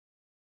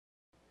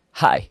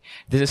Hi,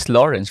 this is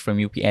Lawrence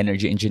from UP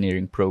Energy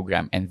Engineering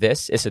Program, and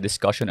this is a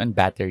discussion on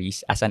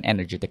batteries as an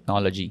energy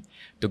technology.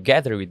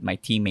 Together with my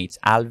teammates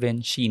Alvin,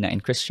 Sheena,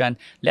 and Christian,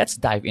 let's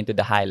dive into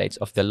the highlights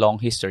of the long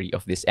history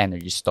of this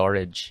energy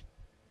storage.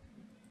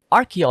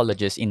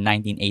 Archaeologists in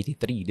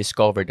 1983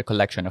 discovered a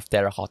collection of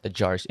terracotta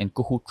jars in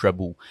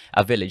Kuhutrabu,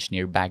 a village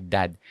near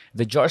Baghdad.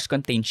 The jars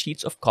contained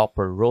sheets of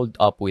copper rolled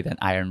up with an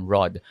iron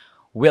rod.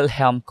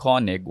 Wilhelm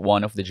Koenig,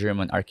 one of the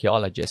German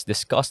archaeologists,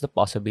 discussed the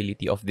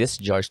possibility of these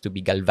jars to be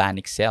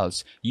galvanic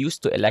cells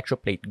used to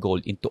electroplate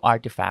gold into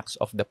artifacts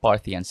of the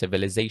Parthian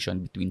civilization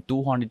between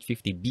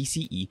 250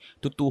 BCE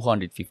to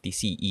 250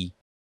 CE.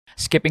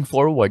 Skipping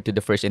forward to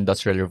the first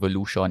industrial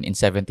revolution in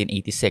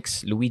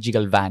 1786, Luigi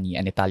Galvani,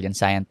 an Italian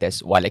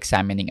scientist, while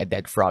examining a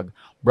dead frog,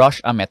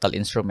 brushed a metal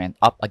instrument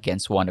up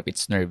against one of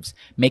its nerves,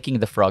 making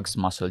the frog's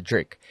muscle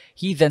jerk.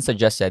 He then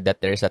suggested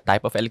that there is a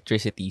type of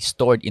electricity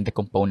stored in the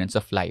components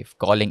of life,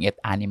 calling it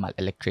animal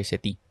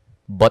electricity.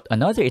 But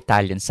another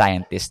Italian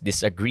scientist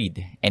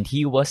disagreed, and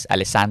he was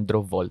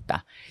Alessandro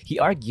Volta. He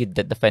argued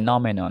that the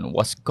phenomenon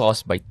was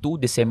caused by two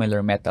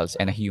dissimilar metals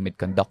and a humid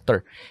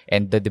conductor,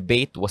 and the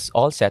debate was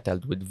all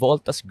settled with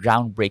Volta's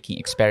groundbreaking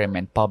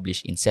experiment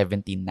published in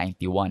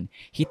 1791.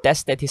 He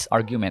tested his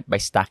argument by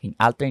stacking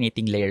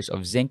alternating layers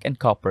of zinc and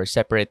copper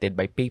separated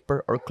by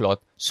paper or cloth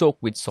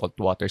soaked with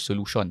saltwater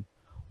solution.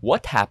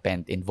 What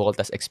happened in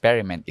Volta's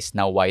experiment is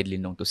now widely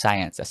known to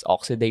science as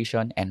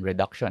oxidation and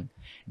reduction.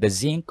 The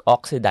zinc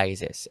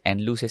oxidizes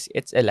and loses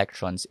its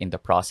electrons in the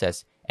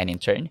process, and in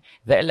turn,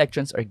 the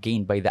electrons are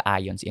gained by the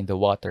ions in the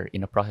water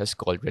in a process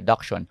called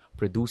reduction,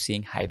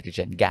 producing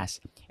hydrogen gas.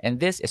 And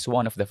this is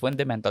one of the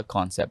fundamental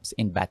concepts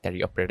in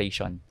battery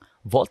operation.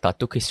 Volta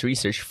took his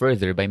research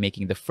further by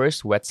making the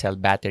first wet cell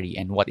battery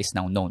and what is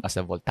now known as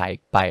a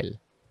voltaic pile.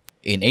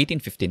 In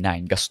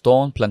 1859,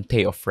 Gaston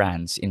Plante of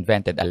France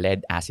invented a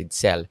lead-acid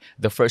cell,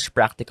 the first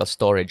practical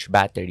storage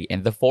battery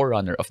and the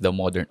forerunner of the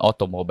modern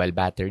automobile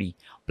battery.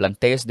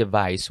 Plante's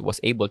device was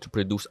able to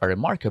produce a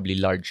remarkably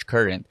large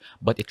current,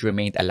 but it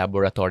remained a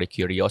laboratory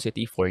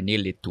curiosity for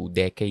nearly 2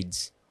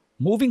 decades.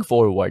 Moving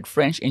forward,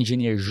 French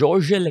engineer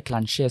Georges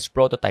Leclanche's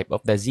prototype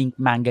of the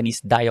zinc-manganese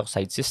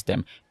dioxide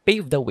system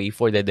paved the way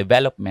for the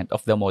development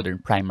of the modern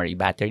primary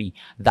battery.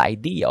 The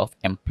idea of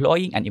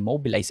employing an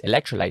immobilized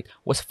electrolyte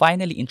was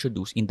finally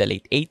introduced in the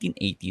late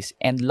 1880s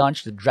and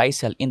launched the dry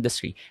cell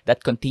industry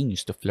that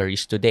continues to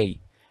flourish today.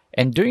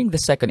 And during the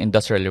Second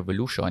Industrial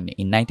Revolution,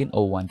 in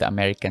 1901, the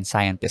American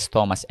scientist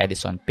Thomas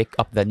Edison picked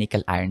up the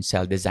nickel-iron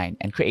cell design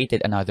and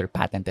created another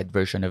patented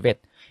version of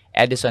it.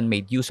 Edison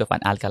made use of an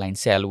alkaline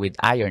cell with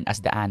iron as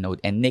the anode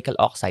and nickel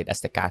oxide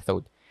as the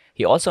cathode.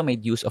 He also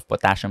made use of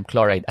potassium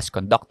chloride as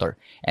conductor,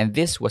 and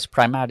this was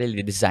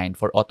primarily designed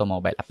for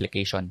automobile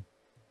application.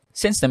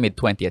 Since the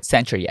mid-20th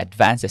century,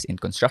 advances in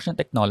construction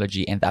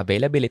technology and the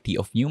availability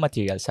of new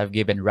materials have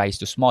given rise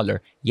to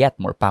smaller, yet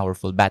more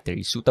powerful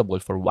batteries suitable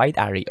for a wide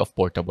array of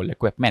portable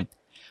equipment.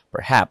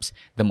 Perhaps,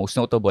 the most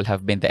notable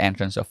have been the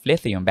entrance of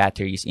lithium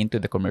batteries into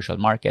the commercial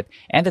market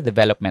and the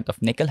development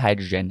of nickel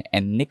hydrogen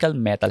and nickel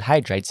metal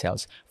hydride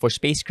cells for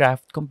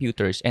spacecraft,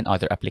 computers, and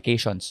other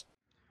applications.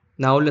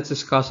 Now let's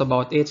discuss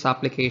about its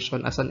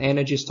application as an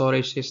energy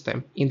storage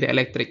system in the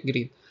electric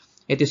grid.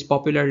 It is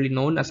popularly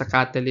known as a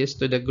catalyst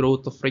to the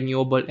growth of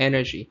renewable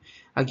energy,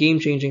 a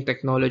game-changing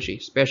technology,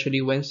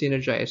 especially when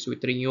synergized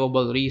with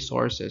renewable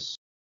resources.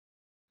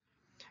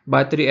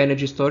 Battery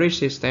energy storage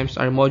systems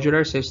are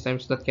modular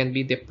systems that can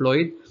be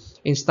deployed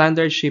in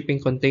standard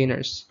shipping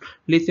containers.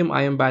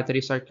 Lithium-ion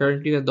batteries are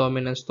currently the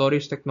dominant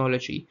storage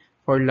technology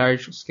for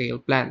large-scale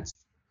plants.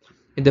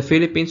 In the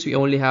Philippines, we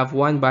only have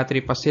one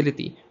battery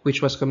facility,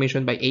 which was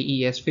commissioned by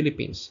AES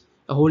Philippines,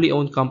 a wholly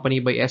owned company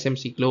by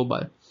SMC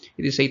Global.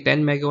 It is a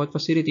 10 megawatt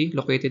facility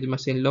located in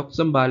Masinloc,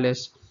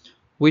 Zambales,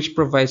 which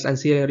provides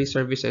ancillary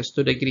services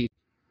to the grid.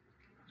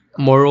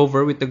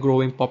 Moreover, with the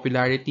growing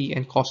popularity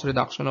and cost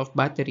reduction of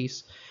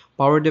batteries,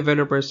 power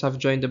developers have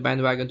joined the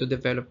bandwagon to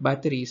develop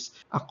batteries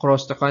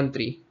across the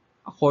country.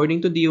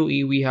 According to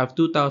DOE, we have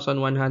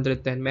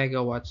 2,110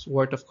 megawatts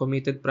worth of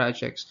committed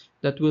projects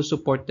that will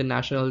support the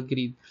national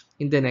grid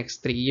in the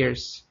next 3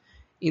 years.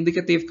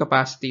 Indicative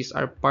capacities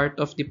are part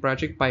of the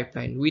project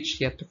pipeline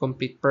which yet to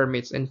complete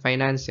permits and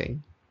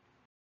financing.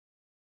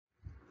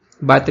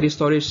 Battery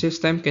storage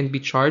system can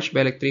be charged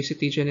by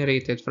electricity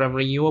generated from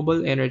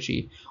renewable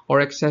energy or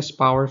excess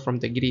power from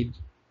the grid.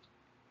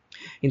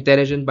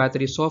 Intelligent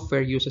battery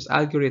software uses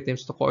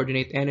algorithms to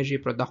coordinate energy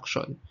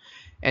production,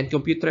 and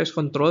computerized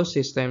control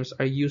systems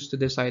are used to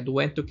decide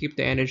when to keep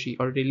the energy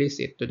or release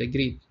it to the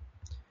grid.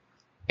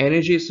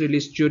 Energy is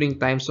released during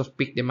times of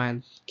peak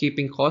demand,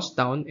 keeping costs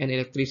down and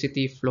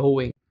electricity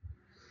flowing.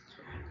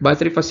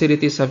 Battery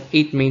facilities have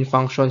 8 main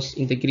functions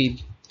in the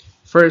grid.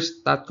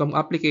 First, STATCOM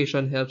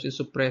application helps in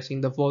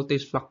suppressing the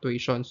voltage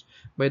fluctuations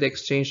by the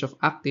exchange of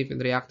active and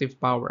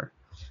reactive power.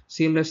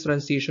 Seamless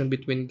transition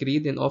between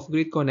grid and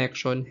off-grid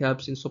connection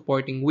helps in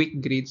supporting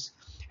weak grids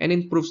and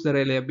improves the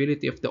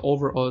reliability of the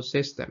overall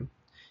system.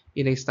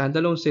 In a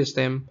standalone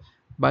system,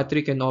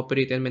 battery can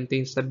operate and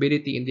maintain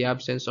stability in the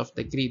absence of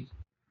the grid.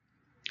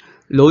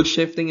 Load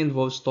shifting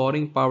involves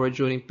storing power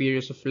during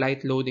periods of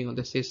light loading on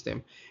the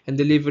system and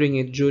delivering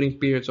it during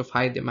periods of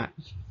high demand.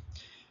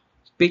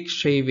 Peak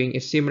shaving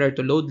is similar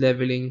to load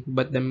leveling,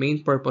 but the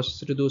main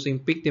purpose is reducing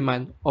peak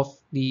demand of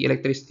the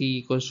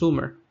electricity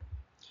consumer.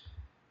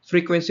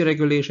 Frequency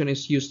regulation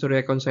is used to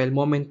reconcile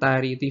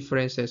momentary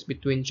differences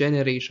between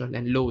generation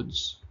and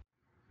loads.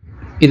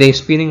 In a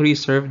spinning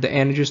reserve, the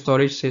energy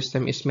storage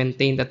system is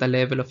maintained at a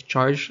level of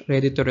charge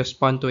ready to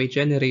respond to a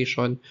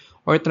generation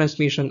or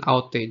transmission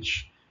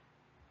outage.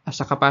 As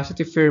a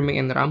capacity firming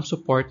and ramp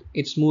support,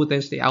 it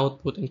smoothens the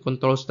output and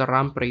controls the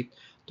ramp rate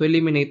to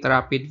eliminate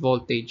rapid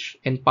voltage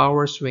and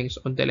power swings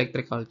on the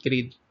electrical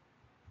grid.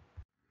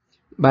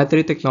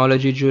 Battery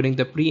technology during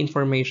the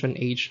pre-information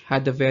age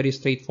had a very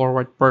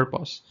straightforward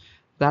purpose.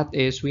 That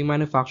is, we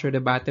manufacture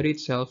the battery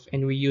itself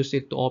and we use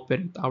it to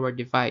operate our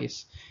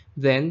device.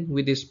 Then,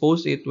 we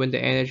dispose it when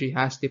the energy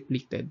has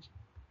depleted.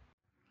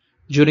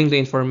 During the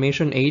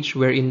information age,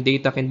 wherein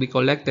data can be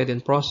collected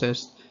and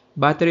processed,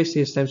 battery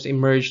systems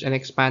emerged and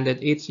expanded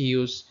its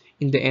use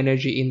in the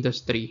energy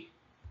industry.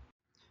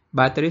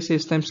 Battery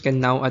systems can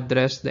now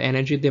address the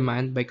energy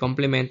demand by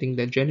complementing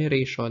the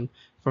generation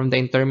from the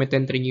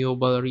intermittent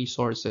renewable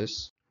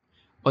resources.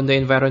 On the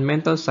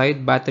environmental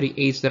side, battery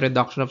aids the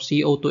reduction of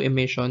CO2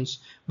 emissions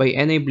by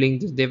enabling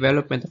the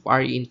development of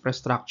RE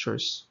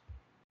infrastructures.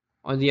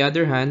 On the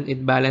other hand,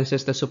 it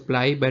balances the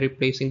supply by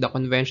replacing the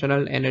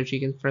conventional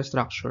energy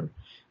infrastructure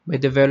by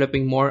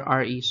developing more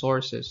RE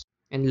sources.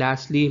 And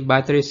lastly,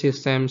 battery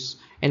systems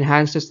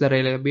enhances the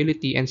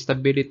reliability and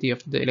stability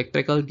of the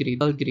electrical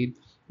grid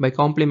by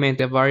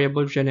complementing the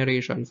variable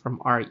generation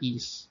from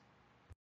REs.